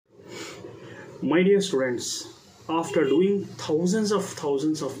My dear students, after doing thousands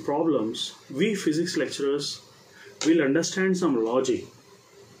of problems, we physics lecturers will understand some logic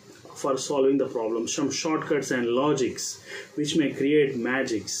for solving the problems, some shortcuts and logics which may create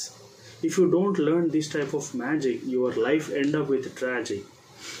magics. If you don't learn this type of magic, your life end up with tragic.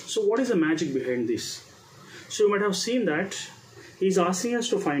 So what is the magic behind this? So you might have seen that he's asking us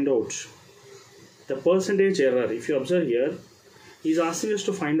to find out the percentage error. If you observe here, he's asking us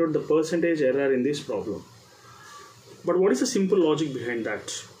to find out the percentage error in this problem. But what is the simple logic behind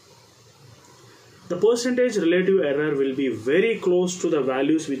that? The percentage relative error will be very close to the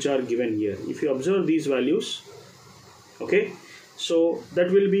values which are given here. If you observe these values, okay, so that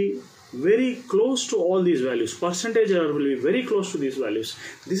will be very close to all these values. Percentage error will be very close to these values.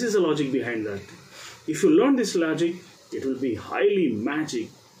 This is the logic behind that. If you learn this logic, it will be highly magic.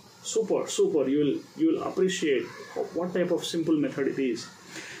 Super. You will appreciate what type of simple method it is.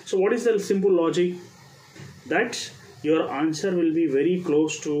 So what is the simple logic? That your answer will be very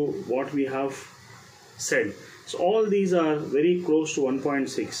close to what we have said. So all these are very close to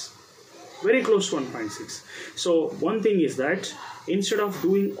 1.6. Very close to 1.6. So one thing is that instead of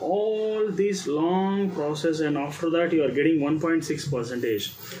doing all this long process and after that you are getting 1.6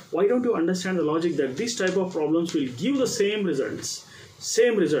 percentage, why don't you understand the logic that this type of problems will give the same results?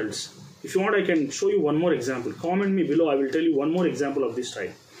 Same results. If you want, I can show you one more example. Comment me below, I will tell you one more example of this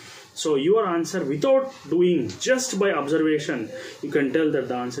type. So your answer, without doing, just by observation, you can tell that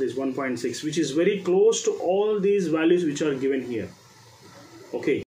the answer is 1.6, which is very close to all these values which are given here. Okay.